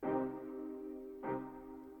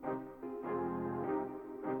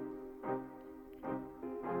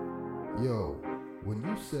Yo, when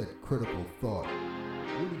you said critical thought,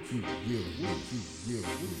 what did you really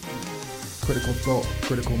Critical thought,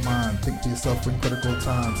 critical mind, think to yourself in critical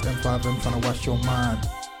times, M5M trying to wash your mind.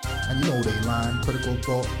 And you know they lying, critical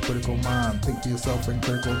thought, critical mind, think to yourself in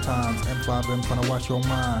critical times, M5M trying to wash your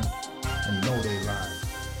mind. And you know they lying.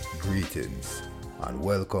 Greetings, and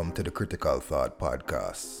welcome to the Critical Thought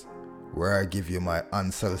Podcast, where I give you my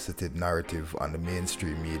unsolicited narrative on the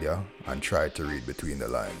mainstream media and try to read between the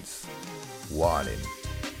lines. Warning,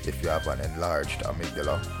 if you have an enlarged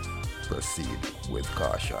amygdala, proceed with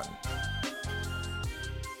caution.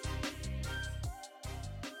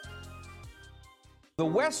 The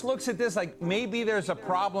West looks at this like maybe there's a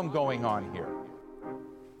problem going on here.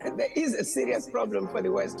 There is a serious problem for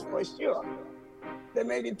the West, for sure. They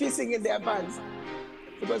may be pissing in their pants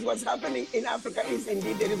because what's happening in Africa is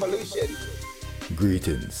indeed a revolution.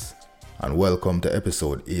 Greetings, and welcome to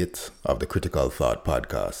episode 8 of the Critical Thought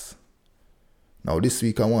Podcast. Now this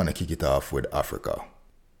week I want to kick it off with Africa.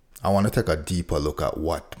 I want to take a deeper look at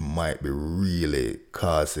what might be really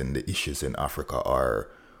causing the issues in Africa or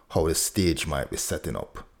how the stage might be setting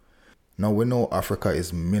up. Now we know Africa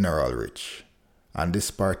is mineral rich, and this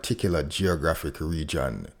particular geographic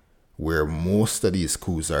region where most of these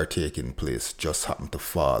coups are taking place just happen to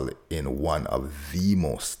fall in one of the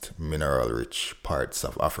most mineral rich parts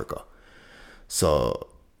of Africa. So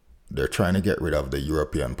they're trying to get rid of the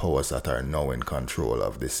European powers that are now in control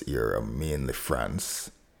of this area, mainly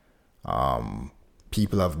France.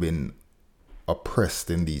 People have been oppressed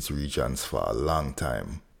in these regions for a long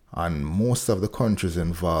time. And most of the countries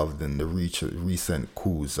involved in the recent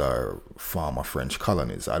coups are former French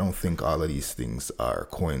colonies. I don't think all of these things are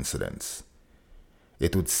coincidence.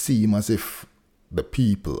 It would seem as if the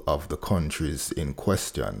people of the countries in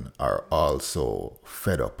question are also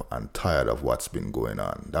fed up and tired of what's been going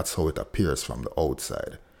on. That's how it appears from the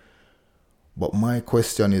outside. But my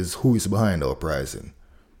question is, who is behind the uprising?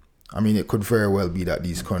 I mean, it could very well be that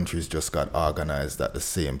these countries just got organized at the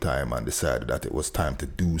same time and decided that it was time to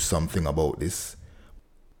do something about this.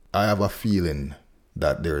 I have a feeling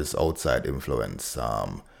that there is outside influence.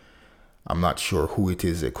 I'm not sure who it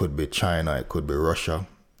is. It could be China, it could be Russia,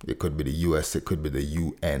 it could be the US, it could be the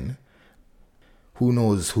UN. Who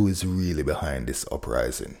knows who is really behind this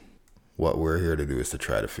uprising? What we're here to do is to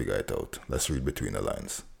try to figure it out. Let's read between the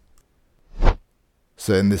lines.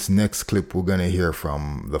 So in this next clip, we're going to hear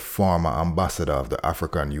from the former ambassador of the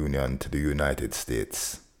African Union to the United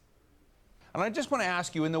States. And I just want to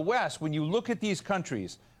ask you, in the West, when you look at these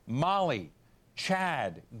countries, Mali,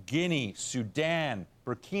 Chad, Guinea, Sudan,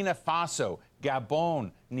 Burkina Faso,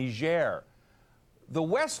 Gabon, Niger, the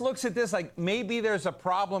West looks at this like maybe there's a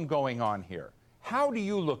problem going on here. How do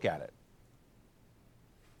you look at it?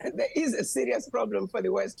 There is a serious problem for the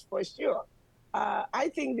West, for sure. I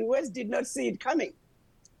think the West did not see it coming.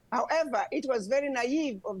 However, it was very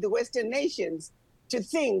naive of the Western nations to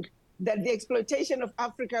think that the exploitation of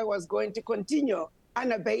Africa was going to continue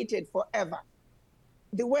unabated forever.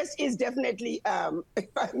 The West is definitely, if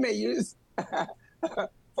I may use a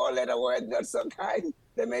four-letter word, not so kind,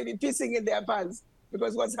 they may be pissing in their pants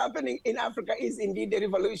because what's happening in Africa is indeed a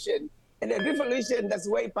revolution, and a revolution that's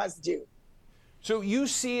way past due. So you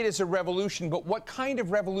see it as a revolution, but what kind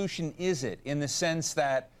of revolution is it in the sense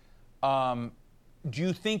that do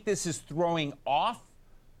you think this is throwing off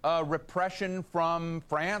repression from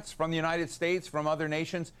France, from the United States, from other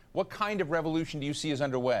nations? What kind of revolution do you see is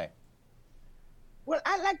underway? Well,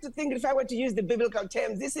 I like to think, if I were to use the biblical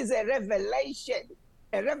terms, this is a revelation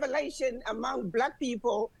among Black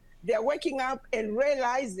people. They're waking up and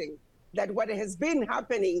realizing that what has been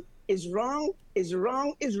happening is wrong,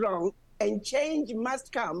 and change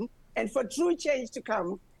must come. And for true change to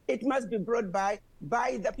come, it must be brought by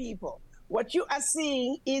the people. What you are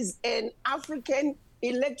seeing is an African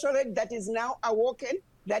electorate that is now awoken,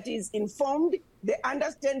 that is informed. They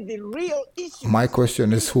understand the real issue. My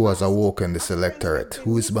question is, who has awoken this electorate?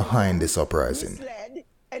 Who is behind this uprising? Misled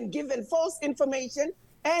and given false information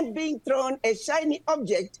and being thrown a shiny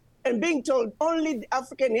object and being told only the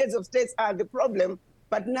African heads of states are the problem.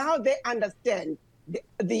 But now they understand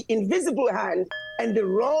the invisible hand and the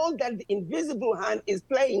role that the invisible hand is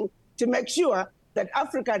playing to make sure that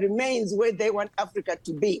Africa remains where they want Africa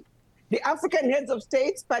to be. The African heads of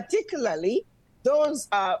states, particularly those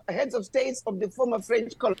heads of states of the former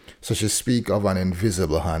French colony. So she speak of an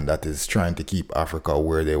invisible hand that is trying to keep Africa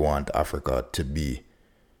where they want Africa to be.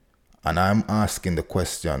 And I'm asking the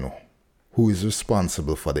question, who is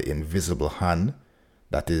responsible for the invisible hand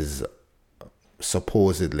that is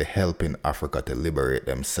supposedly helping Africa to liberate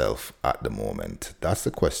themselves at the moment? That's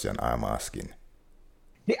the question I'm asking.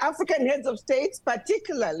 The African heads of states,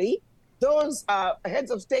 particularly those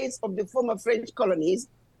heads of states of the former French colonies,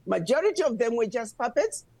 majority of them were just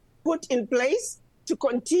puppets put in place to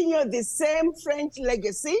continue the same French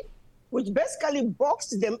legacy, which basically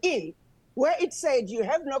boxed them in, where it said you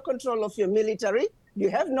have no control of your military, you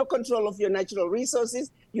have no control of your natural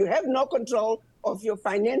resources, you have no control of your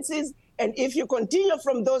finances, and if you continue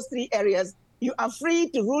from those three areas, you are free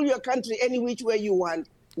to rule your country any which way you want.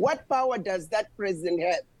 What power does that president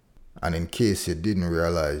have? And in case you didn't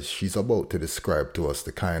realize, she's about to describe to us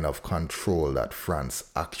the kind of control that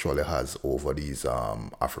France actually has over these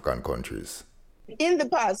African countries. In the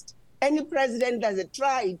past, any president that has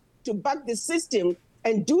tried to back the system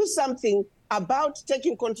and do something about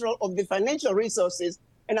taking control of the financial resources,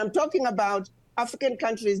 and I'm talking about African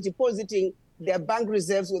countries depositing their bank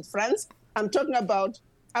reserves with France. I'm talking about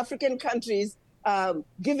African countries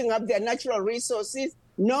giving up their natural resources,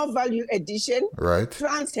 no value addition. Right.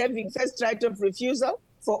 France having first right of refusal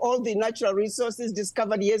for all the natural resources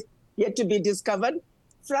discovered yet to be discovered.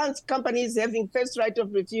 France companies having first right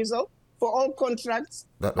of refusal for all contracts,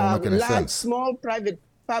 that don't make any large, sense. small, private,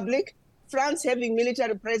 public. France having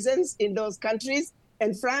military presence in those countries,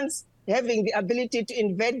 and France having the ability to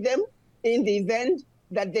invade them in the event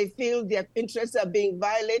that they feel their interests are being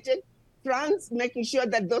violated. France making sure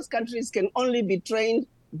that those countries can only be trained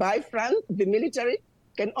by France, the military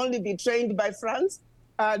can only be trained by France.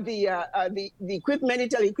 The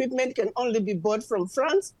military equipment can only be bought from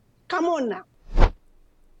France. Come on now.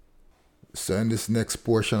 So in this next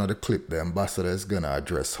portion of the clip, the ambassador is going to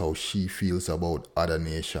address how she feels about other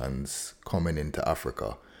nations coming into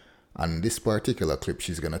Africa. And this particular clip,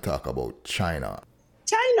 she's going to talk about China.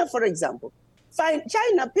 China, for example.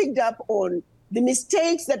 China picked up on the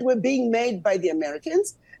mistakes that were being made by the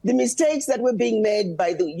Americans, the mistakes that were being made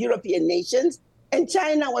by the European nations, and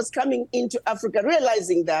China was coming into Africa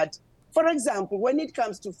realizing that, for example, when it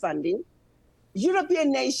comes to funding,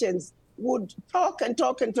 European nations would talk and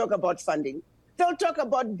talk and talk about funding. They'll talk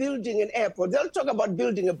about building an airport. They'll talk about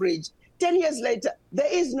building a bridge. 10 years later,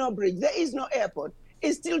 there is no bridge. There is no airport.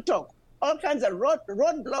 It's still talk. All kinds of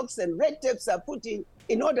roadblocks and red tapes are put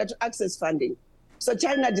in order to access funding. So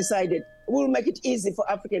China decided we'll make it easy for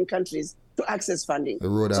African countries to access funding. The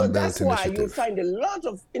Road so and Belt that's why Initiative. you'll find a lot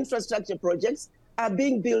of infrastructure projects are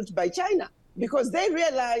being built by China because they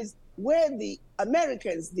realize where the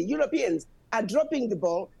Americans, the Europeans are dropping the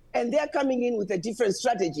ball, and they're coming in with a different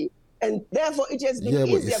strategy. And therefore, it has been easier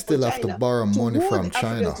but you still for have to China borrow money move from the Africans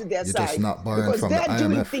China. to their You're side just not borrowing because from the they're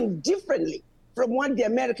doing IMF. things differently from what the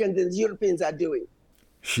Americans and the Europeans are doing.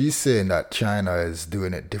 She's saying that China is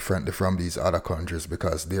doing it differently from these other countries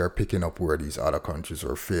because they are picking up where these other countries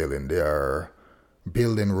are failing. They are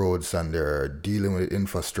building roads and they're dealing with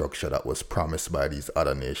infrastructure that was promised by these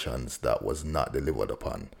other nations that was not delivered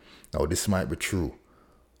upon. Now, this might be true,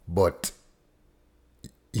 but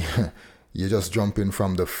you're just jumping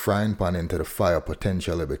from the frying pan into the fire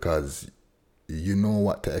potentially because you know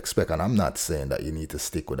what to expect. And I'm not saying that you need to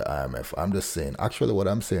stick with the IMF. I'm just saying, actually what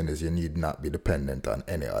I'm saying is you need not be dependent on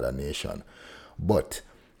any other nation. But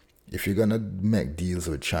if you're going to make deals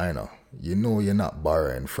with China, you know you're not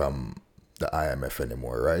borrowing from the IMF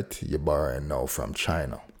anymore, right? You're borrowing now from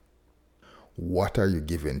China. What are you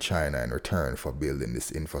giving China in return for building this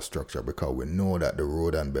infrastructure? Because we know that the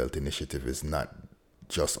Road and Belt Initiative is not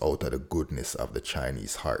just out of the goodness of the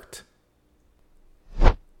Chinese heart.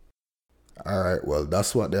 Alright, well,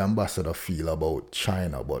 that's what the ambassador feel about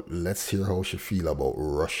China, but let's hear how she feel about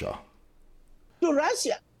Russia. To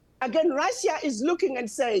Russia, again, Russia is looking and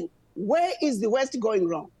saying, where is the West going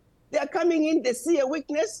wrong? They are coming in, they see a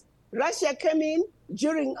weakness. Russia came in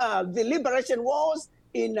during the liberation wars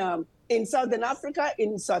in Southern Africa,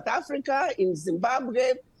 in South Africa, in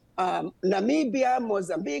Zimbabwe, Namibia,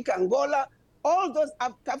 Mozambique, Angola, all those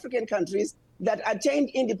African countries that attained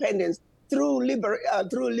independence through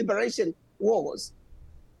liberation wars.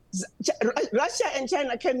 Russia and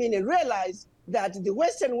China came in and realized that the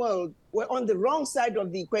Western world were on the wrong side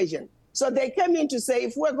of the equation. So they came in to say,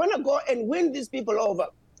 if we're going to go and win these people over,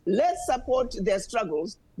 let's support their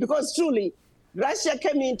struggles, because truly, Russia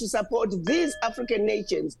came in to support these African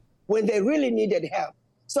nations when they really needed help.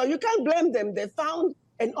 So you can't blame them. They found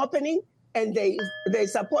an opening and they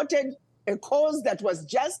supported a cause that was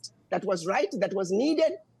just, that was right, that was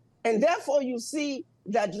needed. And therefore you see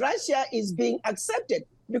that Russia is being accepted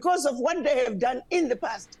because of what they have done in the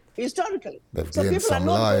past, historically. They've So gained people are some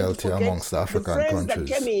not going to loyalty forget amongst African the friends countries.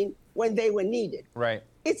 that came in when they were needed. Right.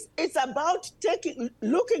 It's about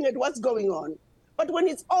looking at what's going on. But when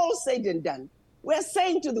it's all said and done, we're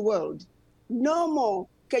saying to the world, no more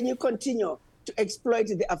can you continue to exploit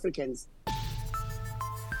the Africans.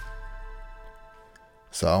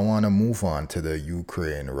 So I want to move on to the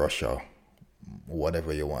Ukraine-Russia,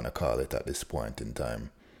 whatever you want to call it at this point in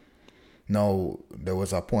time. Now, there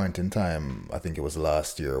was a point in time, I think it was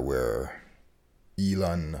last year, where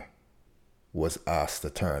Elon was asked to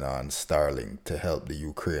turn on Starlink to help the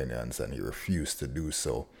Ukrainians, and he refused to do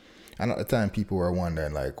so. And at the time, people were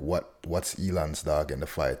wondering, like, what's Elon's dog in the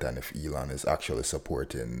fight, and if Elon is actually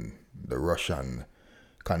supporting the Russian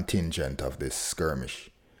contingent of this skirmish.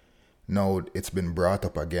 Now, it's been brought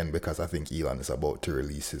up again because I think Elon is about to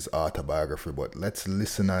release his autobiography, but let's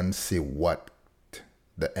listen and see what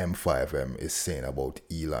the M5M is saying about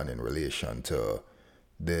Elon in relation to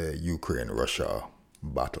the Ukraine-Russia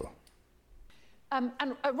battle. And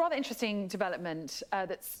a rather interesting development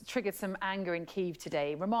that's triggered some anger in Kyiv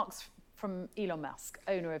today. Remarks from Elon Musk,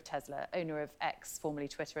 owner of Tesla, owner of X, formerly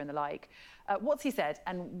Twitter and the like. What's he said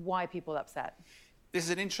and why are people upset? This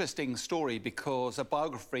is an interesting story because a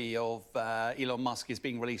biography of Elon Musk is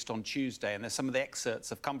being released on Tuesday, and there's some of the excerpts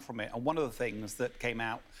have come from it. And one of the things that came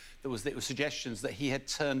out, there was suggestions that he had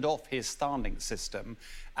turned off his Starlink system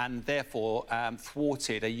and therefore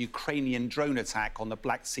thwarted a Ukrainian drone attack on the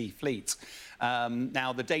Black Sea Fleet.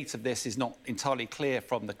 Now, the date of this is not entirely clear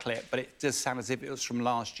from the clip, but it does sound as if it was from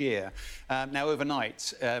last year. Now,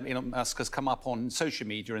 overnight, Elon Musk has come up on social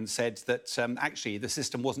media and said that actually the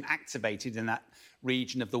system wasn't activated in that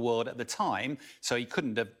region of the world at the time, so he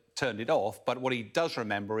couldn't have turned it off. But what he does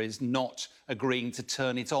remember is not agreeing to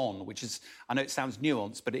turn it on, which is, I know it sounds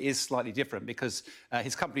nuanced, but it is slightly different because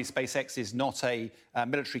his company SpaceX is not a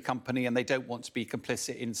military company and they don't want to be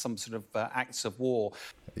complicit in some sort of acts of war.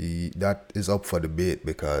 That is up for debate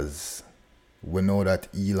because we know that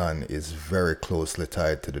Elon is very closely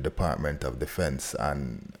tied to the Department of Defense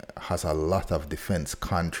and has a lot of defense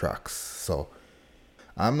contracts. So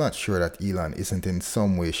I'm not sure that Elon isn't in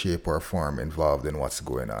some way, shape or form involved in what's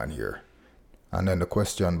going on here. And then the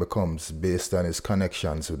question becomes, based on his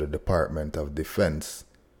connections with the Department of Defense,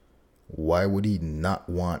 why would he not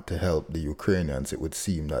want to help the Ukrainians? It would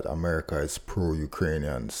seem that America is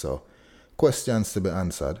pro-Ukrainian. So questions to be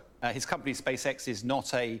answered. His company SpaceX is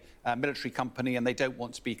not a military company and they don't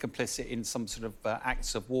want to be complicit in some sort of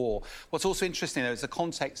acts of war. What's also interesting, though, is the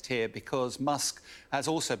context here because Musk has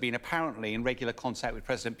also been apparently in regular contact with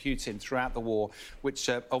President Putin throughout the war, which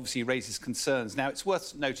obviously raises concerns. Now, it's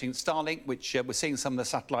worth noting that Starlink, which we're seeing some of the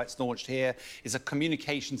satellites launched here, is a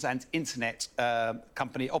communications and internet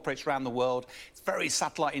company. It operates around the world. It's very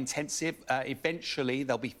satellite intensive. Eventually,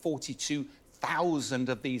 there'll be 42,000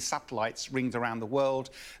 of these satellites ringed around the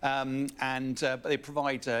world, and they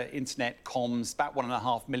provide internet comms, about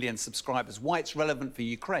 1.5 million subscribers. Why it's relevant for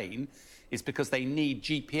Ukraine is because they need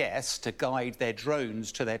GPS to guide their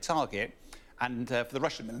drones to their target, and for the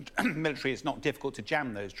Russian military, it's not difficult to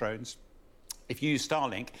jam those drones. If you use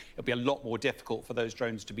Starlink, it'll be a lot more difficult for those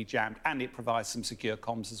drones to be jammed, and it provides some secure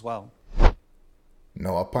comms as well.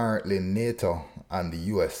 Now, apparently NATO and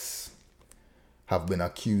the US have been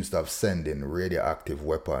accused of sending radioactive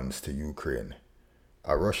weapons to Ukraine.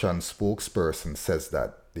 A Russian spokesperson says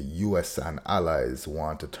that the US and allies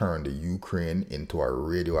want to turn the Ukraine into a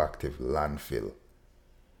radioactive landfill.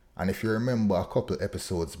 And if you remember a couple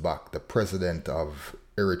episodes back, the president of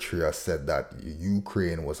Eritrea said that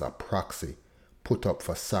Ukraine was a proxy put up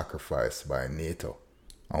for sacrifice by NATO.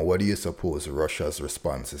 And what do you suppose Russia's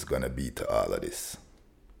response is going to be to all of this?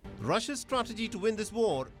 Russia's strategy to win this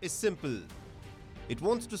war is simple. It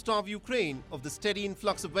wants to starve Ukraine of the steady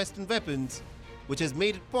influx of Western weapons, which has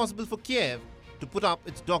made it possible for Kiev to put up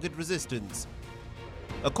its dogged resistance.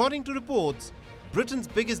 According to reports, Britain's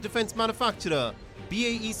biggest defense manufacturer,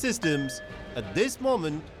 BAE Systems, at this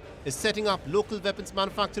moment is setting up local weapons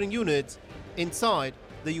manufacturing units inside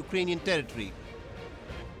the Ukrainian territory.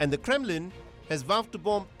 And the Kremlin has vowed to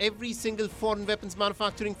bomb every single foreign weapons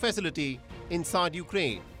manufacturing facility inside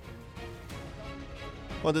Ukraine.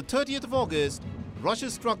 On the 30th of August,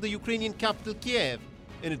 Russia struck the Ukrainian capital Kiev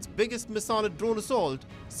in its biggest missile drone assault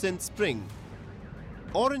since spring.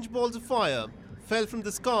 Orange balls of fire fell from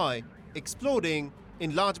the sky, exploding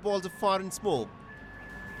in large balls of fire and smoke.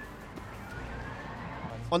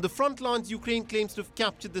 On the front lines, Ukraine claims to have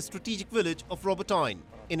captured the strategic village of Robotyne.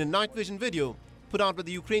 In a night vision video put out by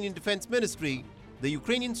the Ukrainian Defense Ministry, the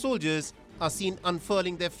Ukrainian soldiers are seen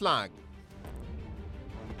unfurling their flag.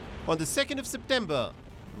 On the 2nd of September,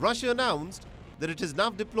 Russia announced that it has now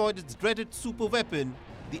deployed its dreaded super weapon,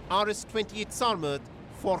 the RS-28 Sarmat,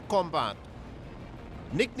 for combat.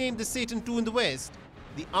 Nicknamed the Satan II in the West,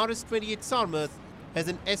 the RS-28 Sarmat has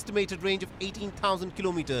an estimated range of 18,000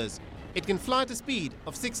 kilometers. It can fly at a speed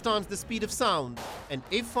of 6 times the speed of sound, and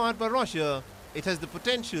if fired by Russia, it has the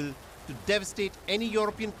potential to devastate any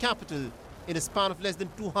European capital in a span of less than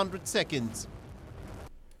 200 seconds.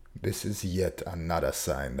 This is yet another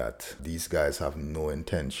sign that these guys have no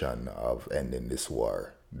intention of ending this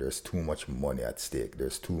war. There's too much money at stake.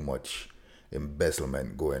 There's too much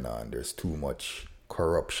embezzlement going on. There's too much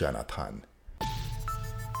corruption at hand.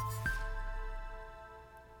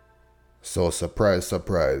 So surprise,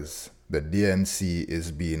 surprise, the DNC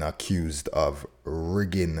is being accused of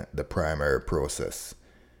rigging the primary process.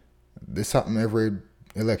 This happens every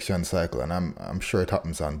election cycle, and I'm sure it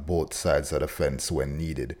happens on both sides of the fence when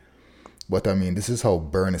needed. But I mean, this is how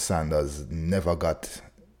Bernie Sanders never got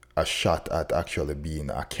a shot at actually being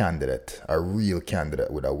a candidate, a real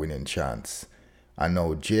candidate with a winning chance. And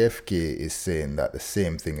now JFK is saying that the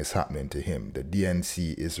same thing is happening to him. The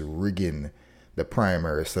DNC is rigging the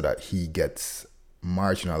primary so that he gets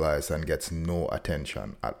marginalized and gets no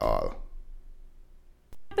attention at all.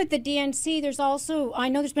 But the DNC, there's also, I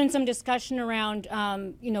know there's been some discussion around,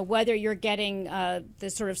 whether you're getting the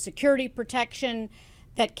sort of security protection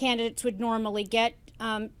that candidates would normally get.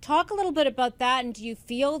 Talk a little bit about that, and do you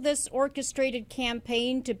feel this orchestrated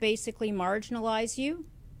campaign to basically marginalize you?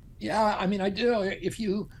 Yeah, I mean, I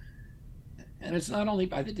do. And it's not only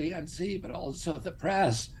by the DNC, but also the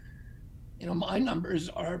press. My numbers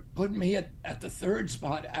are putting me at the third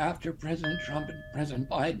spot after President Trump and President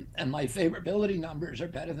Biden, and my favorability numbers are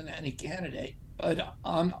better than any candidate. But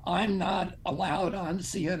I'm not allowed on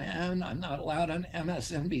CNN. I'm not allowed on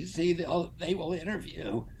MSNBC. They will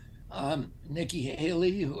interview Nikki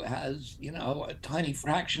Haley, who has, a tiny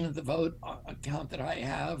fraction of the vote count that I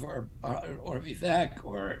have, or Vivek,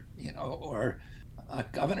 or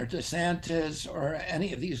Governor DeSantis, or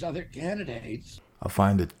any of these other candidates. I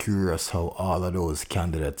find it curious how all of those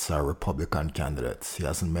candidates are Republican candidates. He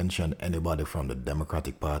hasn't mentioned anybody from the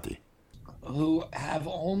Democratic Party. Who have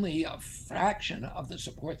only a fraction of the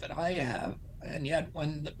support that I have. And yet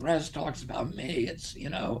when the press talks about me, it's,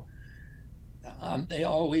 they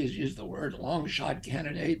always use the word long shot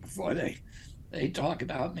candidate before they talk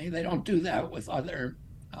about me. They don't do that with other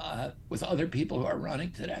people who are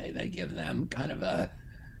running today. They give them kind of a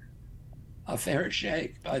fair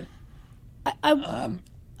shake. But I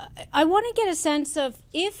want to get a sense of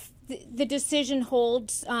if the decision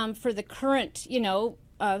holds for the current,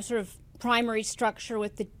 sort of primary structure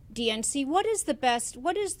with the DNC. What is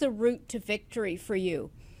the route to victory for you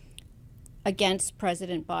against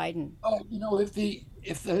President Biden? Oh, if the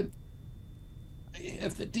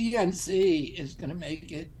DNC is going to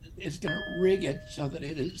rig it so that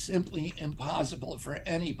it is simply impossible for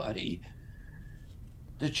anybody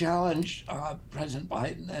to challenge President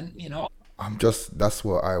Biden, then that's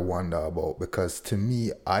what I wonder about, because to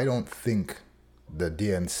me, I don't think the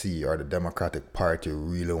DNC or the Democratic Party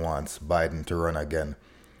really wants Biden to run again.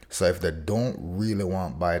 So if they don't really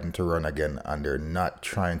want Biden to run again, and they're not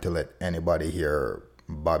trying to let anybody hear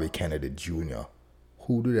Bobby Kennedy Jr.,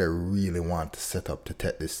 who do they really want to set up to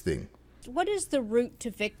take this thing? What is the route to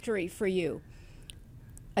victory for you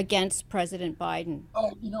against President Biden?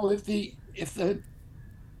 Oh, if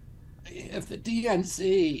the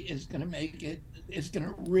DNC is going to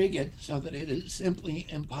rig it so that it is simply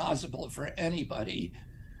impossible for anybody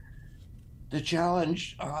to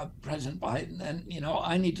challenge President Biden, then,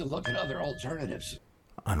 I need to look at other alternatives.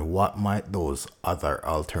 And what might those other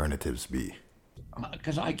alternatives be?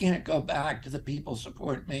 Because I can't go back to the people who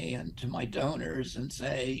support me and to my donors and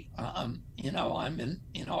say, I'm in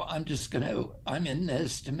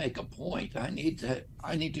this to make a point. I need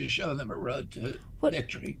to show them a road to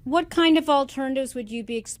victory. What kind of alternatives would you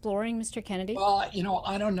be exploring, Mr. Kennedy? Well,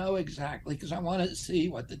 I don't know exactly, because I want to see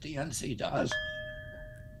what the DNC does.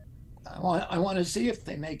 I want to see if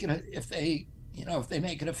they make it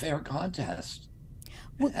a fair contest.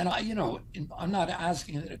 And I'm not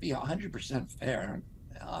asking that it be 100% fair,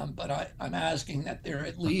 but I'm asking that there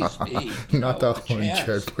at least be not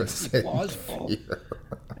 100% plausible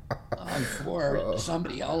for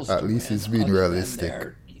somebody else. At least he's being realistic.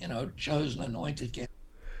 Their, chosen anointed candidate.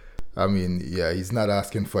 I mean, yeah, he's not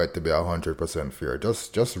asking for it to be 100% fair.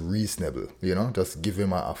 Just reasonable, Just give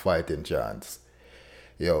him a fighting chance.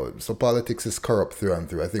 So politics is corrupt through and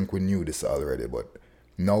through. I think we knew this already, but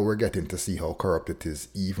now we're getting to see how corrupt it is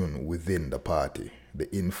even within the party,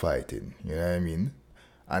 the infighting, you know what I mean?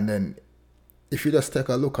 And then if you just take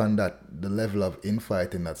a look on the level of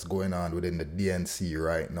infighting that's going on within the DNC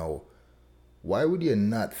right now, why would you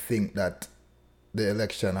not think that the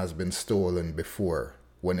election has been stolen before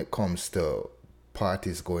when it comes to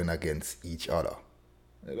parties going against each other?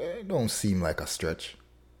 It don't seem like a stretch.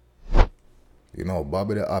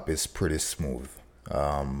 Bobby the App is pretty smooth.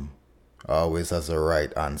 Always has the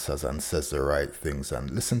right answers and says the right things.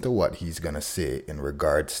 And listen to what he's going to say in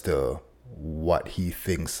regards to what he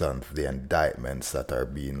thinks of the indictments that are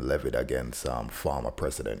being levied against former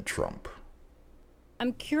President Trump.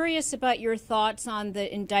 I'm curious about your thoughts on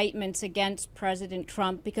the indictments against President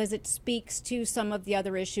Trump, because it speaks to some of the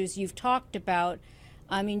other issues you've talked about.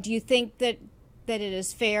 I mean, do you think that it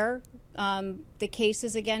is fair, the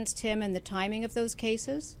cases against him and the timing of those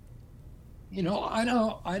cases? You know,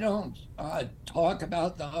 I don't talk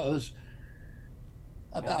about those,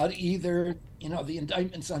 about either, you know, the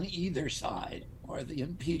indictments on either side or the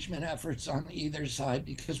impeachment efforts on either side,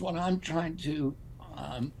 because what I'm trying to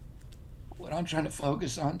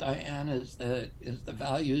focus on, Diane, is the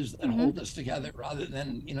values that hold us together, rather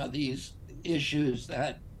than, you know, these issues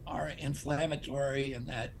that are inflammatory and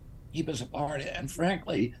that keep us apart. And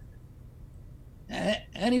frankly,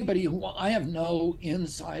 anybody who, I have no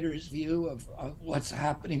insider's view of what's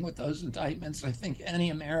happening with those indictments. I think any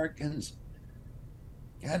Americans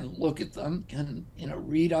can look at them, can, you know,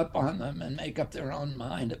 read up on them and make up their own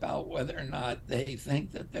mind about whether or not they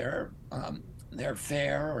think that they're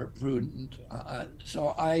fair or prudent.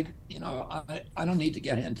 So I don't need to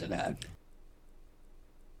get into that.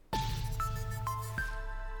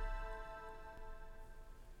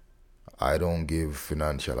 I don't give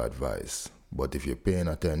financial advice, but if you're paying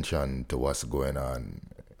attention to what's going on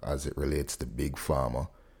as it relates to Big Pharma,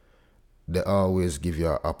 they always give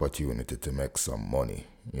you an opportunity to make some money,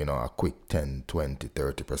 you know, a quick 10, 20,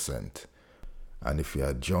 30%. And if you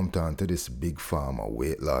had jumped onto this Big Pharma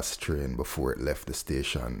weight loss train before it left the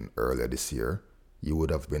station earlier this year, you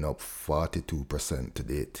would have been up 42% to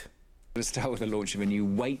date. Let's start with the launch of a new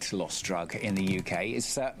weight loss drug in the UK.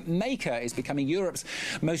 Its maker is becoming Europe's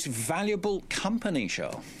most valuable company,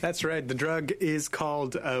 Charles. That's right. The drug is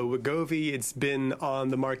called Wegovy. It's been on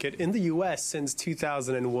the market in the US since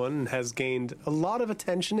 2001 and has gained a lot of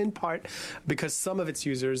attention, in part because some of its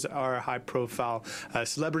users are high-profile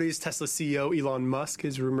celebrities. Tesla CEO Elon Musk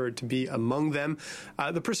is rumored to be among them.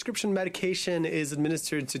 The prescription medication is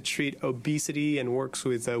administered to treat obesity and works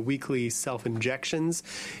with weekly self-injections.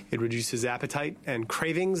 It reduces appetite and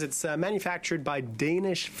cravings. It's manufactured by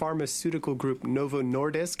Danish pharmaceutical group Novo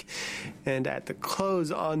Nordisk. And at the close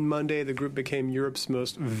on Monday, the group became Europe's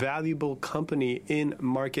most valuable company in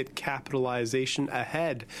market capitalization,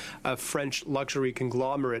 ahead of French luxury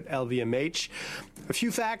conglomerate LVMH. A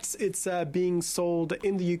few facts: it's being sold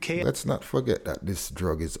in the UK. Let's not forget that this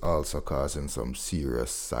drug is also causing some serious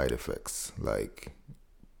side effects, like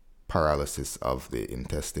paralysis of the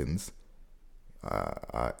intestines.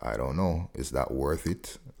 I don't know. Is that worth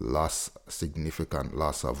it? Significant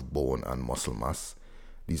loss of bone and muscle mass.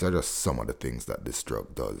 These are just some of the things that this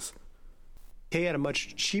drug does. At a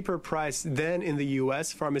much cheaper price than in the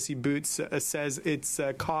U.S. Pharmacy Boots says it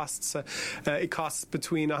costs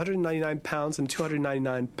between £199 and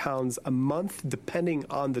 £299 a month, depending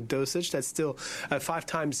on the dosage. That's still 5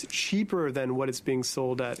 times cheaper than what it's being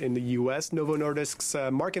sold at in the U.S. Novo Nordisk's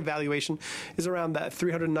market valuation is around that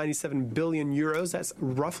 397 billion euros. That's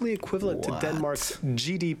roughly equivalent to Denmark's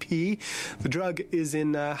GDP. The drug is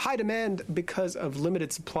in high demand because of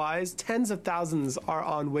limited supplies. Tens of thousands are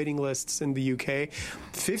on waiting lists in the UK.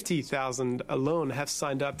 50,000 alone have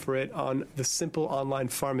signed up for it on the Simple Online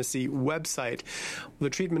Pharmacy website.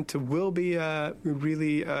 The treatment will be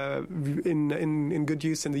really in good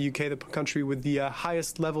use in the UK, the country with the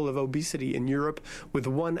highest level of obesity in Europe, with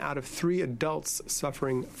 1 out of 3 adults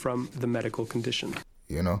suffering from the medical condition.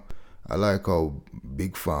 You know, I like how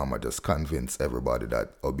Big Pharma just convinced everybody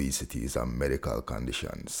that obesity is a medical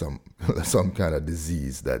condition, some kind of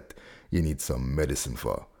disease that you need some medicine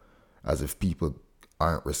for. As if people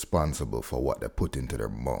aren't responsible for what they put into their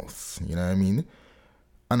mouths. You know what I mean?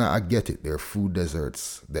 And I get it. There are food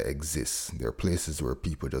deserts that exist. There are places where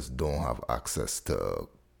people just don't have access to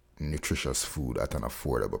nutritious food at an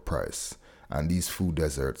affordable price. And these food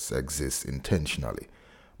deserts exist intentionally.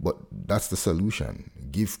 But that's the solution.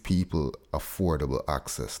 Give people affordable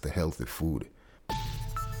access to healthy food.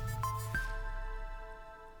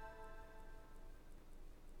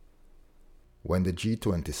 When the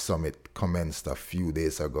G20 summit commenced a few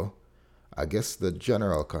days ago, I guess the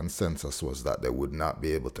general consensus was that they would not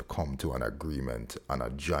be able to come to an agreement on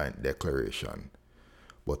a joint declaration.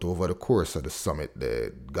 But over the course of the summit, they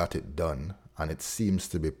got it done, and it seems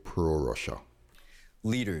to be pro-Russia.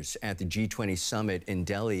 Leaders at the G20 summit in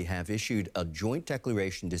Delhi have issued a joint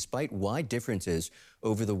declaration despite wide differences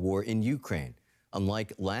over the war in Ukraine.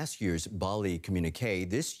 Unlike last year's Bali communique,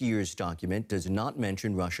 this year's document does not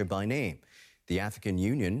mention Russia by name. The African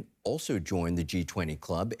Union also joined the G20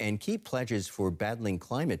 club, and key pledges for battling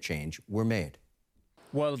climate change were made.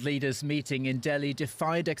 World leaders meeting in Delhi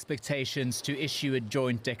defied expectations to issue a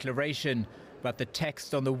joint declaration. But the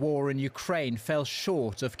text on the war in Ukraine fell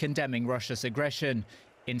short of condemning Russia's aggression.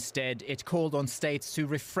 Instead, it called on states to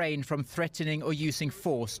refrain from threatening or using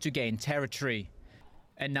force to gain territory.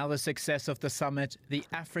 Another success of the summit, the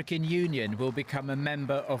African Union will become a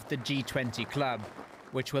member of the G20 club,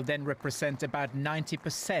 which will then represent about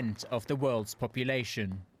 90% of the world's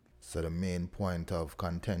population. So the main point of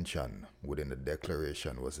contention within the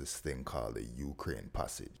declaration was this thing called the Ukraine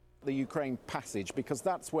passage. The Ukraine passage, because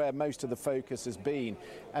that's where most of the focus has been,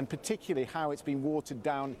 and particularly how it's been watered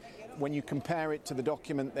down when you compare it to the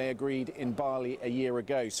document they agreed in Bali a year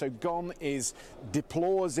ago. So GOM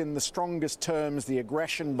deplores in the strongest terms the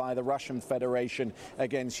aggression by the Russian Federation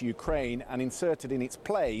against Ukraine, and inserted in its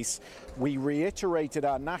place, we reiterated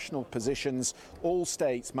our national positions. All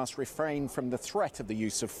states must refrain from the threat of the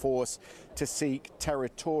use of force to seek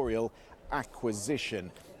territorial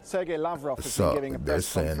acquisition. Sergei Lavrov has been giving a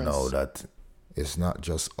press conference. They're saying now that it's not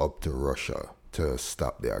just up to Russia to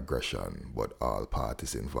stop the aggression, but all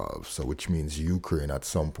parties involved. So which means Ukraine at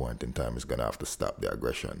some point in time is going to have to stop the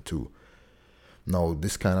aggression too. Now,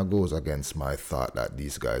 this kind of goes against my thought that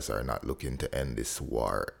these guys are not looking to end this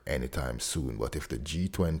war anytime soon. But if the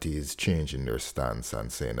G20 is changing their stance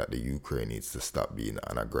and saying that the Ukraine needs to stop being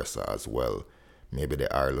an aggressor as well, maybe they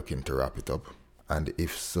are looking to wrap it up. And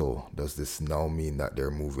if so, does this now mean that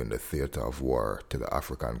they're moving the theater of war to the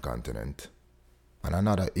African continent? And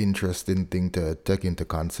another interesting thing to take into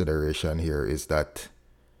consideration here is that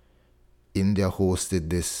India hosted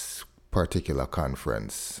this particular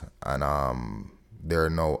conference, and they're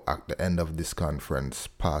now at the end of this conference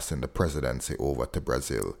passing the presidency over to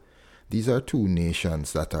Brazil. These are two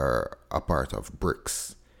nations that are a part of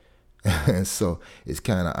BRICS. So it's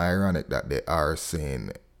kind of ironic that they are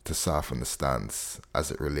saying to soften the stance as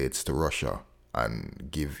it relates to Russia and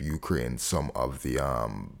give Ukraine some of the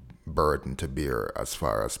burden to bear as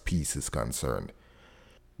far as peace is concerned.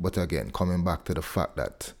 But again, coming back to the fact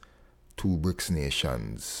that two BRICS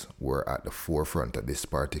nations were at the forefront of this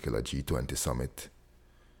particular G20 summit,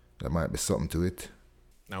 there might be something to it.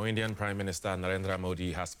 Now, Indian Prime Minister Narendra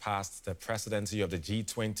Modi has passed the presidency of the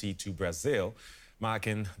G20 to Brazil,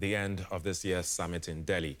 marking the end of this year's summit in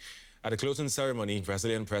Delhi. At the closing ceremony,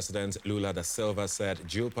 Brazilian President Lula da Silva said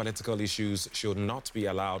geopolitical issues should not be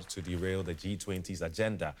allowed to derail the G20's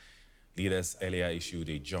agenda. Leaders earlier issued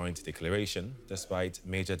a joint declaration despite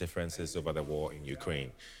major differences over the war in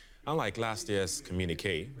Ukraine. Unlike last year's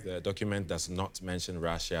communiqué, the document does not mention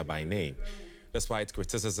Russia by name. Despite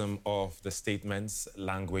criticism of the statement's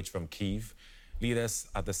language from Kyiv, leaders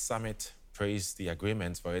at the summit praised the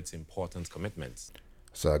agreement for its important commitments.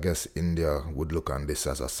 So I guess India would look on this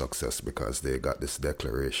as a success because they got this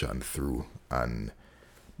declaration through, and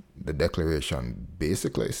the declaration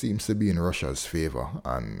basically seems to be in Russia's favor,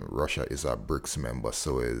 and Russia is a BRICS member,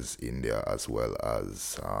 so is India, as well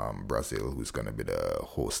as Brazil, who's going to be the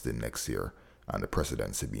hosting next year, and the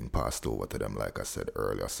presidency being passed over to them, like I said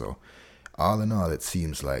earlier. So all in all, it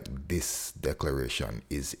seems like this declaration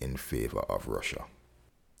is in favor of Russia.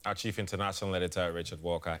 Our chief international editor, Richard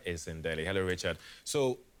Walker, is in Delhi. Hello, Richard.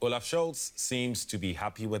 So Olaf Scholz seems to be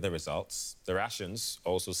happy with the results. The Russians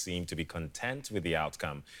also seem to be content with the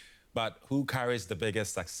outcome. But who carries the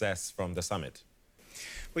biggest success from the summit?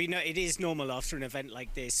 Well, you know, it is normal after an event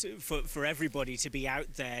like this for everybody to be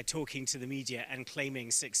out there talking to the media and claiming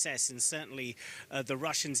success. And certainly the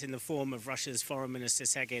Russians, in the form of Russia's Foreign Minister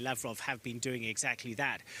Sergei Lavrov, have been doing exactly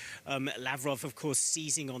that. Lavrov, of course,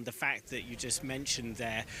 seizing on the fact that you just mentioned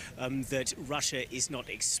there, that Russia is not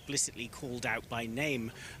explicitly called out by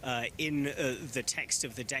name in the text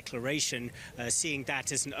of the declaration, seeing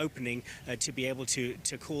that as an opening to be able to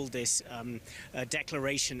call this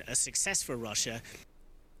declaration a success for Russia.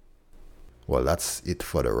 Well, that's it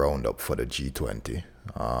for the roundup for the G20.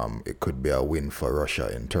 It could be a win for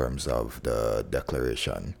Russia in terms of the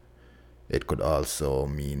declaration. It could also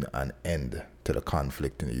mean an end to the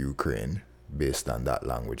conflict in Ukraine based on that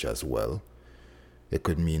language as well. It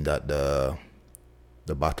could mean that the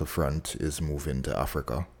battlefront is moving to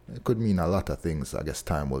Africa. It could mean a lot of things. I guess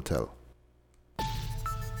time will tell.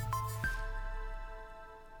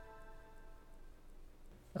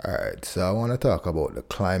 Alright, so I want to talk about the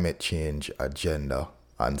climate change agenda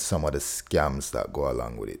and some of the scams that go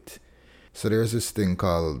along with it. So there's these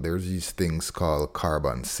things called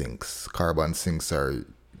carbon sinks. Carbon sinks are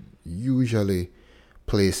usually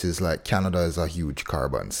places like Canada is a huge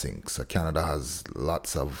carbon sink. So Canada has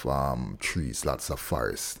lots of trees, lots of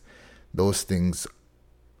forests. Those things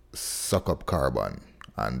suck up carbon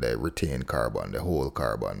and they retain carbon, they hold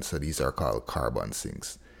carbon. So these are called carbon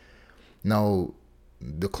sinks. Now,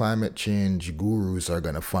 the climate change gurus are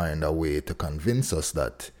going to find a way to convince us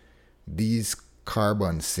that these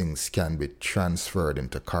carbon sinks can be transferred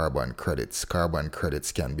into carbon credits. Carbon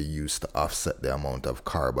credits can be used to offset the amount of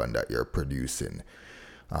carbon that you're producing.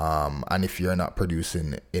 And if you're not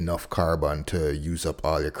producing enough carbon to use up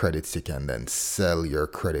all your credits, you can then sell your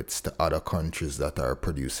credits to other countries that are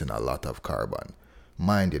producing a lot of carbon.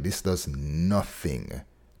 Mind you, this does nothing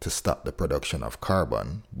to stop the production of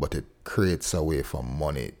carbon, but it creates a way for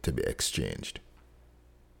money to be exchanged.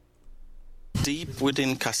 Deep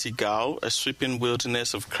within Kasigao, a sweeping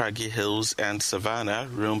wilderness of craggy hills and savanna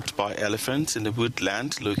roamed by elephants in the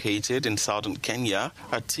woodland located in southern Kenya,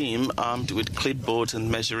 a team armed with clipboards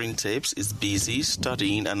and measuring tapes is busy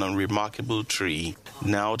studying an unremarkable tree.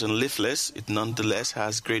 Gnarled and leafless, it nonetheless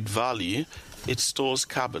has great value. It stores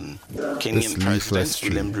carbon. Kenyan President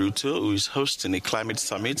William Ruto, who is hosting a climate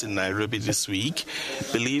summit in Nairobi this week,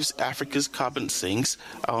 believes Africa's carbon sinks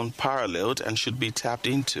are unparalleled and should be tapped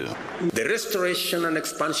into. The restoration and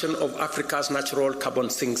expansion of Africa's natural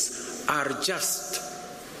carbon sinks are not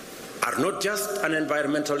just an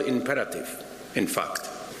environmental imperative. In fact,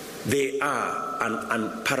 they are an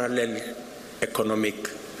unparalleled economic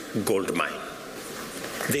gold mine.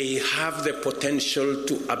 They have the potential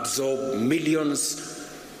to absorb millions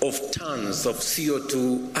of tons of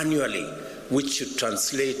CO2 annually, which should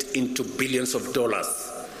translate into billions of dollars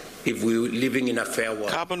if we were living in a fair world.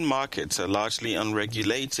 Carbon markets are largely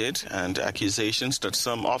unregulated, and accusations that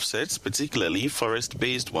some offsets, particularly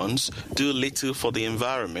forest-based ones, do little for the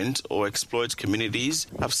environment or exploit communities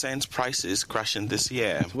have sent prices crashing this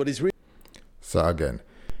year. So again,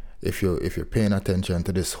 if you're paying attention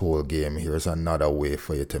to this whole game, here's another way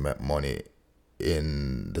for you to make money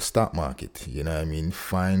in the stock market. You know what I mean?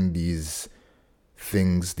 Find these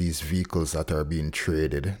things, these vehicles that are being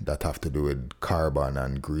traded that have to do with carbon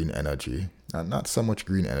and green energy. And not so much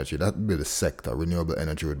green energy, that would be the sector. Renewable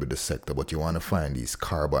energy would be the sector. But you want to find these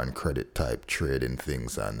carbon credit type trading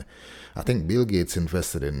things. And I think Bill Gates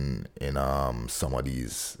invested in some of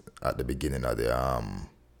these at the beginning of the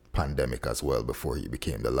pandemic as well, before he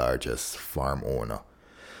became the largest farm owner.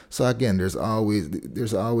 So again, there's always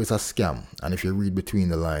a scam, and if you read between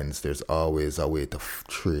the lines, there's always a way to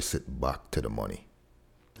trace it back to the money.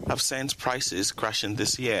 Have sent prices crashing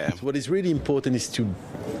this year. What is really important is to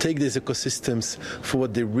take these ecosystems for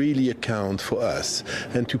what they really account for us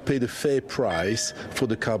and to pay the fair price for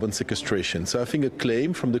the carbon sequestration. So I think a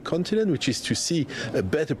claim from the continent, which is to see a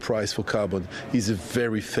better price for carbon, is a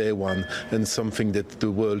very fair one and something that the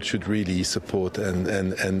world should really support and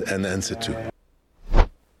answer to.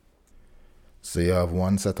 So you have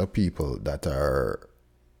one set of people that are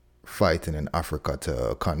fighting in Africa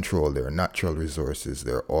to control their natural resources,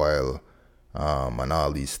 their oil, and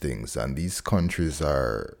all these things. And these countries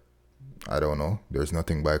are, I don't know, there's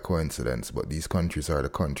nothing by coincidence, but these countries are the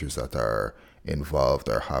countries that are involved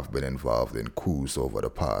or have been involved in coups over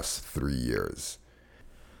the past 3 years.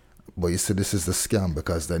 But you see, this is the scam,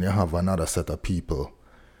 because then you have another set of people,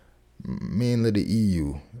 mainly the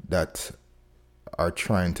EU, that are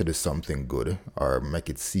trying to do something good, or make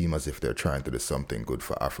it seem as if they're trying to do something good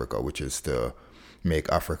for Africa, which is to make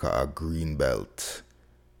Africa a green belt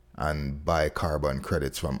and buy carbon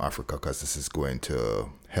credits from Africa, because this is going to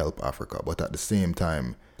help Africa. But at the same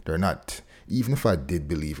time, they're not, even if I did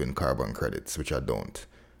believe in carbon credits, which I don't,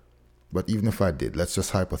 but even if I did, let's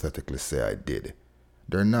just hypothetically say I did,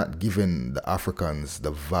 they're not giving the Africans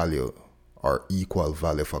the value or equal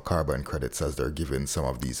value for carbon credits as they're giving some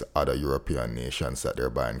of these other European nations that they're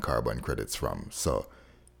buying carbon credits from. So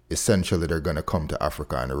essentially they're going to come to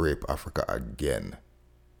Africa and rape Africa again,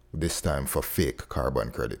 this time for fake carbon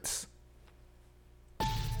credits.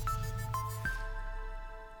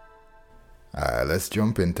 Let's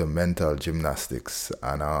jump into mental gymnastics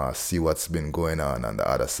and see what's been going on the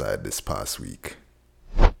other side this past week.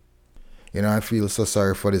 You know, I feel so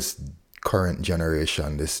sorry for this current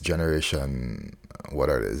generation, this generation, what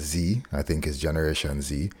are they, Z? I think it's Generation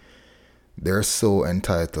Z. They're so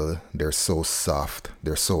entitled, they're so soft,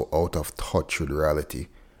 they're so out of touch with reality.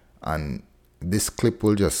 And this clip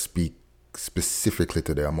will just speak specifically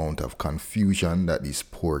to the amount of confusion that these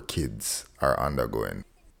poor kids are undergoing.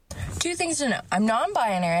 Two things to know. I'm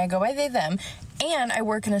non-binary, I go by they, them, and I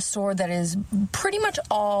work in a store that is pretty much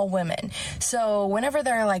all women. So whenever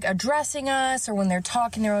they're like addressing us or when they're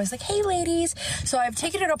talking, they're always like, hey ladies. So I've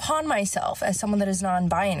taken it upon myself as someone that is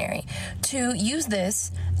non-binary to use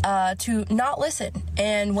this to not listen.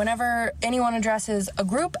 And whenever anyone addresses a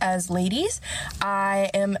group as ladies, I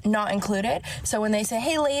am not included. So when they say,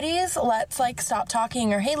 hey ladies, let's like stop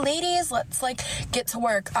talking, or hey ladies, let's like get to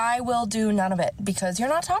work, I will do none of it, because you're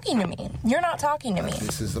not talking to me. You're not talking to me.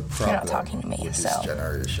 This is the problem. You're not talking to me. With this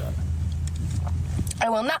generation. I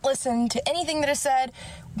will not listen to anything that is said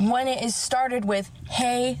when it is started with,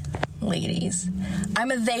 hey, ladies. I'm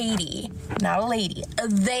a lady, not a lady, a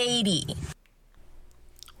lady.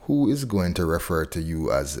 Who is going to refer to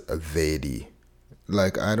you as a lady?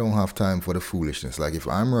 Like, I don't have time for the foolishness. Like, if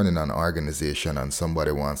I'm running an organization and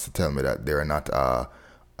somebody wants to tell me that they're not a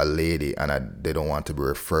lady and they don't want to be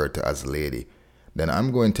referred to as lady, then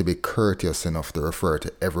I'm going to be courteous enough to refer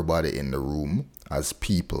to everybody in the room as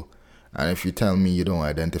people. And if you tell me you don't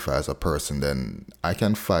identify as a person, then I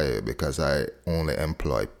can fire you because I only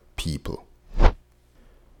employ people.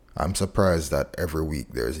 I'm surprised that every week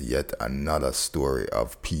there's yet another story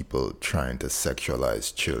of people trying to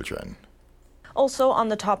sexualize children. Also, on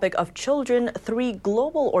the topic of children, 3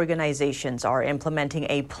 global organizations are implementing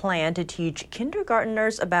a plan to teach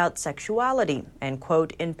kindergarteners about sexuality and,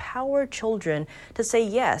 quote, empower children to say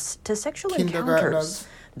yes to sexual encounters.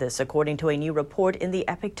 This, according to a new report in the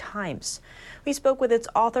Epoch Times. We spoke with its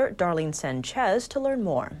author, Darlene Sanchez, to learn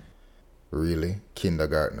more. Really?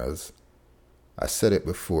 Kindergarteners? I said it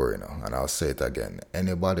before, and I'll say it again.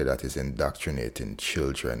 Anybody that is indoctrinating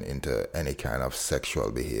children into any kind of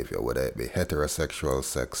sexual behavior, whether it be heterosexual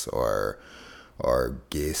sex or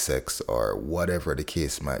gay sex or whatever the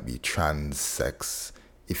case might be, trans sex,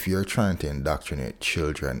 if you're trying to indoctrinate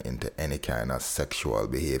children into any kind of sexual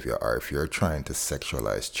behavior, or if you're trying to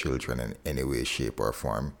sexualize children in any way, shape, or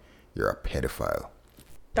form, you're a pedophile.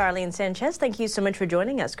 Darlene Sanchez, thank you so much for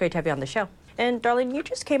joining us. Great to have you on the show. And Darlene, you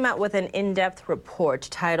just came out with an in-depth report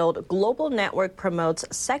titled Global Network Promotes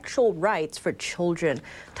Sexual Rights for Children.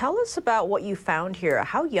 Tell us about what you found here.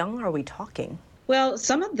 How young are we talking? Well,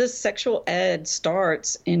 some of this sexual ed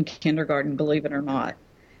starts in kindergarten, believe it or not,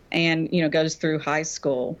 and, goes through high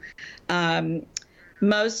school.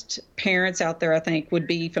 Most parents out there, I think, would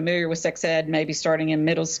be familiar with sex ed, maybe starting in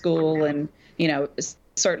middle school and,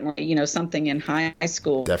 certainly, something in high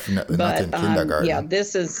school. Definitely not in kindergarten. Yeah,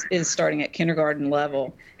 this is starting at kindergarten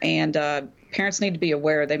level. And parents need to be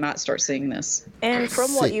aware they might start seeing this. And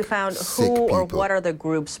from what you found, who or what are the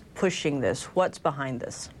groups pushing this? What's behind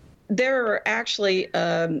this? There are actually,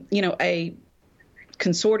 a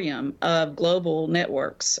consortium of global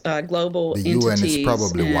networks, global the entities. UN is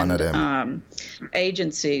probably and, one of them.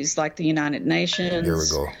 Agencies like the United Nations. Here we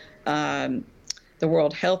go. The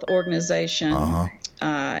World Health Organization,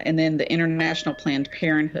 and then the International Planned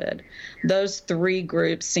Parenthood. Those 3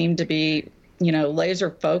 groups seem to be,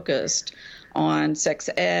 laser focused on sex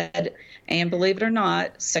ed and, believe it or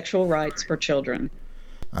not, sexual rights for children.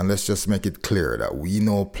 And let's just make it clear that we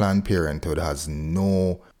know Planned Parenthood has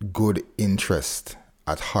no good interest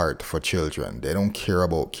at heart for children. They don't care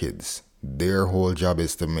about kids. Their whole job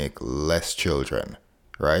is to make less children,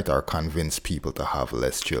 right? Or convince people to have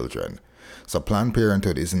less children. So Planned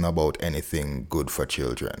Parenthood isn't about anything good for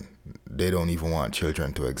children. They don't even want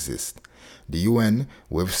children to exist. The UN,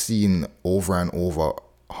 we've seen over and over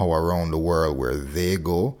how around the world where they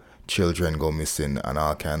go, children go missing and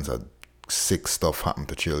all kinds of sick stuff happen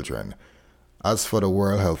to children. As for the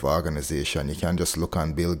World Health Organization, you can just look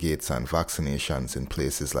on Bill Gates and vaccinations in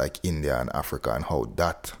places like India and Africa and how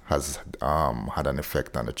that has had an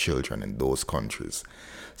effect on the children in those countries.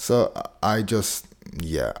 So I don't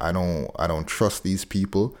trust these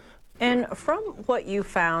people. And from what you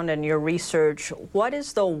found in your research, what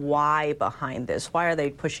is the why behind this? Why are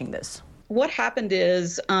they pushing this? What happened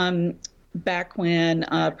is back when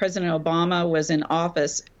President Obama was in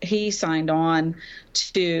office, he signed on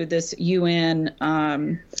to this UN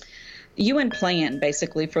plan,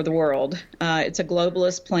 basically, for the world. It's a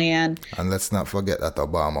globalist plan. And let's not forget that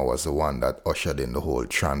Obama was the one that ushered in the whole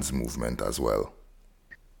trans movement as well.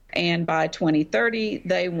 And by 2030,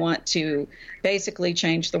 they want to basically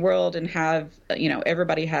change the world and have,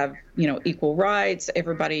 everybody have, equal rights,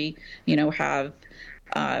 everybody, have,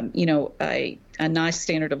 a nice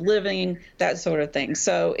standard of living, that sort of thing.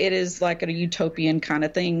 So it is like a utopian kind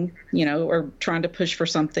of thing, or trying to push for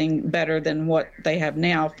something better than what they have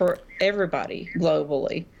now for everybody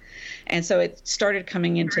globally. And so it started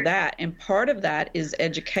coming into that. And part of that is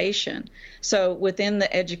education. So within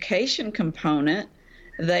the education component,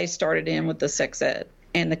 they started in with the sex ed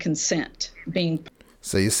and the consent being.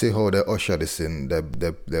 So you see how they usher this in,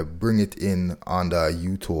 they bring it in under a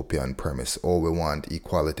utopian premise. Oh, we want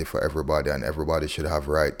equality for everybody and everybody should have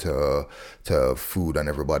right to food and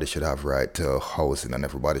everybody should have right to housing and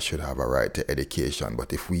everybody should have a right to education.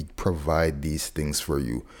 But if we provide these things for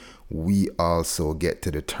you, we also get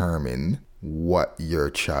to determine what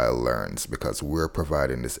your child learns because we're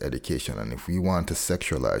providing this education. And if we want to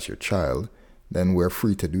sexualize your child, then we're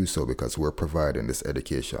free to do so because we're providing this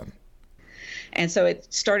education. And so it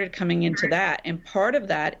started coming into that. And part of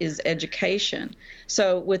that is education.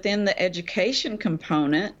 So within the education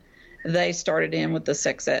component, they started in with the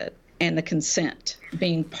sex ed and the consent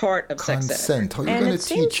being part of sex ed. Consent. How are you And going it to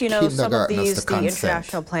seems, teach you know, some of kindergartners these, to the consent?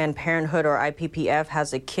 International Planned Parenthood or IPPF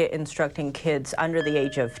has a kit instructing kids under the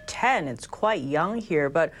age of 10. It's quite young here,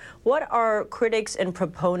 but what are critics and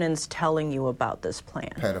proponents telling you about this plan?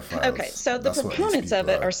 Pedophiles. Okay, so the That's what these proponents of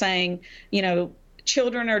it people are saying, you know,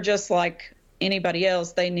 children are just like anybody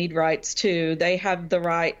else. They need rights too. They have the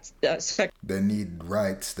right. They need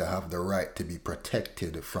rights. They have the right to be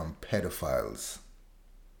protected from pedophiles.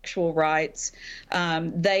 Sexual rights.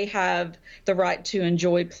 They have the right to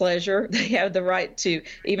enjoy pleasure. They have the right to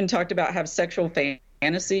even talked about have sexual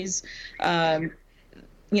fantasies. You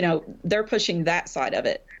know, they're pushing that side of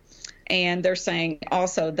it. And they're saying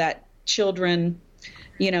also that children,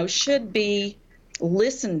 you know, should be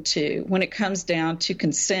listened to when it comes down to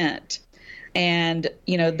consent and,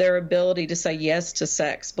 you know, their ability to say yes to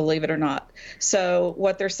sex, believe it or not. So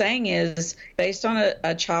what they're saying is based on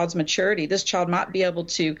a child's maturity, this child might be able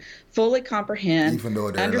to fully comprehend,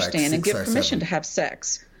 understand, and give permission to have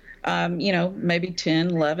sex. You know, maybe 10,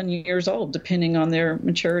 11 years old, depending on their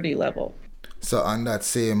maturity level. So on that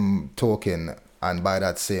same token, and by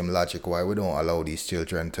that same logic, why we don't allow these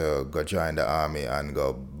children to go join the army and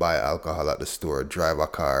go buy alcohol at the store, drive a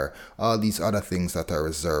car, all these other things that are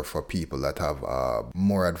reserved for people that have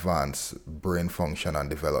more advanced brain function and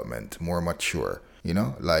development, more mature, you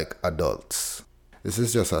know, like adults. This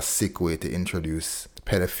is just a sick way to introduce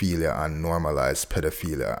pedophilia and normalize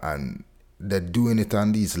pedophilia, and they're doing it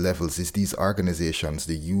on these levels. It's these organizations,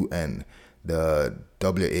 the UN, the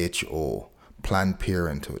WHO, Planned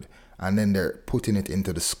Parenthood, and then they're putting it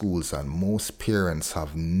into the schools, and most parents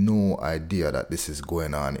have no idea that this is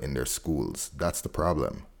going on in their schools. That's the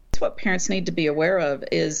problem. What parents need to be aware of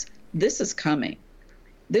is this is coming.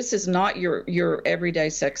 This is not your everyday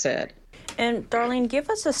sex ed. And Darlene, give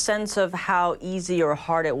us a sense of how easy or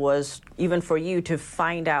hard it was even for you to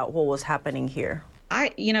find out what was happening here.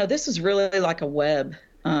 You know, this is really like a web.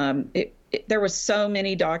 There were so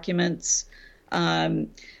many documents.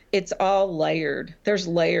 It's all layered. There's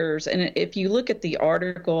layers. And if you look at the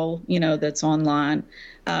article, you know, that's online,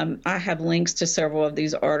 I have links to several of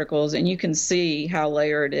these articles, and you can see how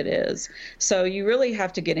layered it is. So you really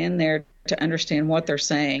have to get in there to understand what they're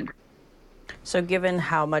saying. So given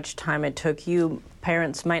how much time it took you,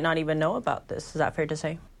 parents might not even know about this. Is that fair to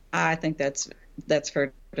say? I think that's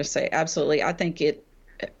fair to say. Absolutely. I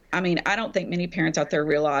don't think many parents out there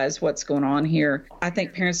realize what's going on here. I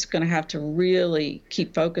think parents are going to have to really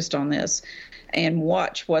keep focused on this and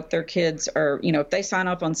watch what their kids are, you know, if they sign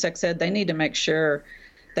up on sex ed, they need to make sure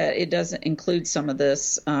that it doesn't include some of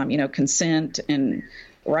this, you know, consent and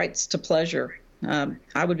rights to pleasure.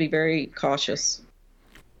 I would be very cautious.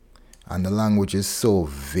 And the language is so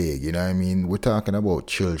vague, you know what I mean? We're talking about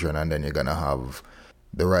children, and then you're going to have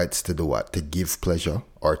the rights to do what? To give pleasure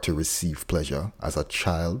or to receive pleasure as a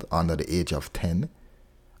child under the age of 10,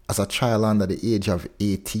 as a child under the age of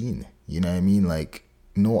 18. You know what I mean? Like,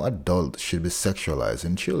 no adult should be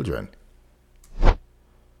sexualizing children.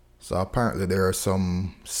 So apparently there are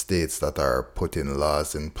some states that are putting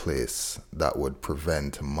laws in place that would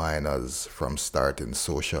prevent minors from starting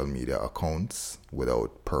social media accounts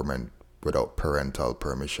without parental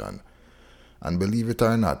permission. And believe it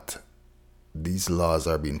or not, these laws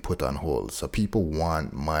are being put on hold. So people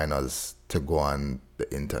want minors to go on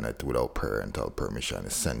the internet without parental permission,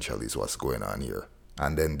 essentially, is what's going on here.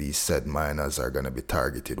 And then these said minors are going to be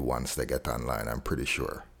targeted once they get online, I'm pretty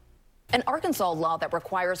sure. An Arkansas law that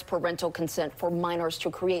requires parental consent for minors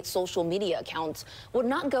to create social media accounts would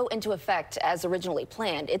not go into effect as originally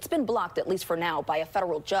planned. It's been blocked, at least for now, by a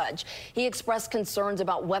federal judge. He expressed concerns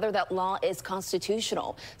about whether that law is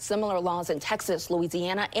constitutional. Similar laws in Texas,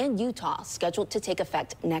 Louisiana, and Utah scheduled to take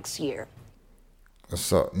effect next year.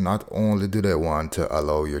 So not only do they want to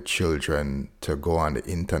allow your children to go on the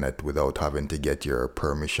internet without having to get your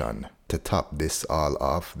permission, to top this all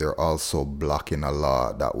off, they're also blocking a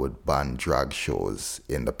law that would ban drag shows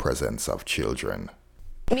in the presence of children.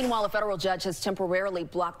 Meanwhile, a federal judge has temporarily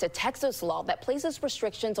blocked a Texas law that places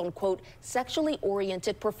restrictions on, quote, sexually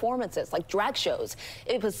oriented performances like drag shows.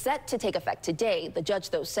 It was set to take effect today. The judge,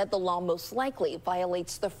 though, said the law most likely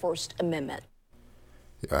violates the First Amendment.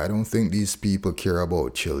 I don't think these people care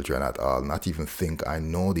about children at all. Not even think. I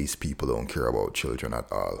know these people don't care about children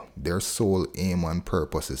at all. Their sole aim and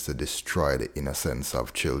purpose is to destroy the innocence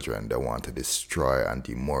of children. They want to destroy and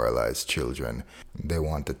demoralize children. They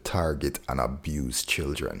want to target and abuse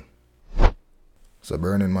children. So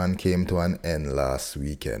Burning Man came to an end last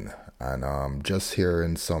weekend. And just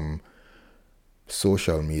hearing some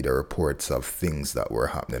social media reports of things that were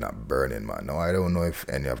happening at Burning Man. Now, I don't know if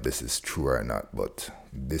any of this is true or not, but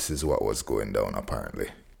this is what was going down apparently.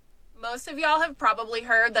 Most of y'all have probably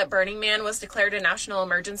heard that Burning Man was declared a national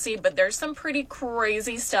emergency, but there's some pretty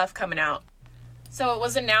crazy stuff coming out. So it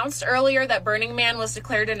was announced earlier that Burning Man was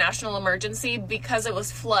declared a national emergency because it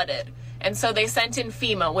was flooded. And so they sent in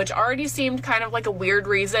FEMA, which already seemed kind of like a weird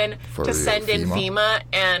reason to send in FEMA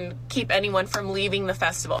and keep anyone from leaving the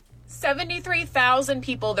festival. 73,000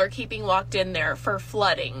 people they're keeping locked in there for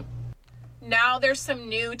flooding. Now there's some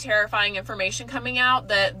new terrifying information coming out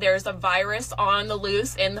that there's a virus on the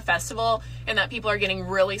loose in the festival and that people are getting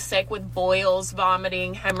really sick with boils,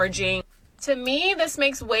 vomiting, hemorrhaging. To me, this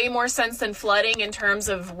makes way more sense than flooding in terms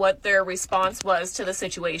of what their response was to the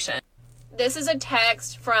situation. This is a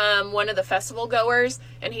text from one of the festival goers,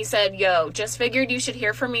 and he said, "Yo, just figured you should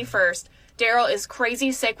hear from me first. Daryl is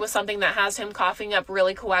crazy sick with something that has him coughing up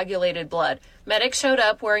really coagulated blood. Medic showed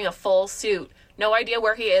up wearing a full suit. No idea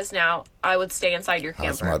where he is now. I would stay inside your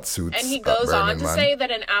camper." And he goes on to say that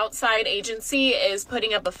an outside agency is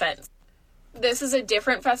putting up a fence. This is a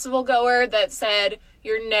different festival goer that said,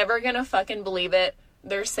 "You're never gonna fucking believe it.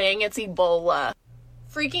 They're saying it's Ebola."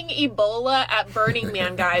 Freaking Ebola at Burning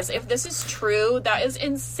Man, guys. If this is true, that is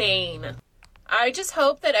insane. I just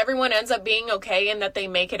hope that everyone ends up being okay and that they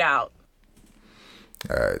make it out.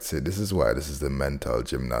 Alright, so this is why this is the mental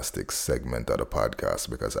gymnastics segment of the podcast,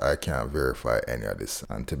 because I can't verify any of this,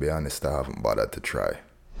 and to be honest, I haven't bothered to try.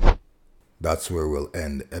 That's where we'll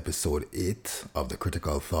end episode 8 of the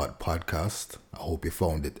Critical Thought podcast. I hope you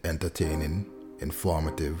found it entertaining,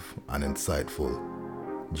 informative, and insightful.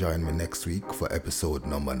 Join me next week for episode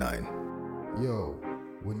number 9. Yo,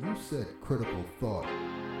 when you said critical thought,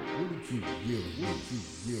 what did you really?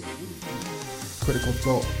 Critical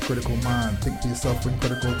thought, critical mind. Think to yourself in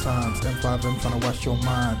critical times. M5M trying to wash your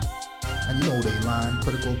mind. And you know they lying.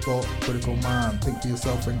 Critical thought, critical mind. Think to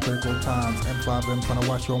yourself in critical times. M5M trying to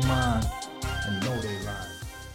wash your mind.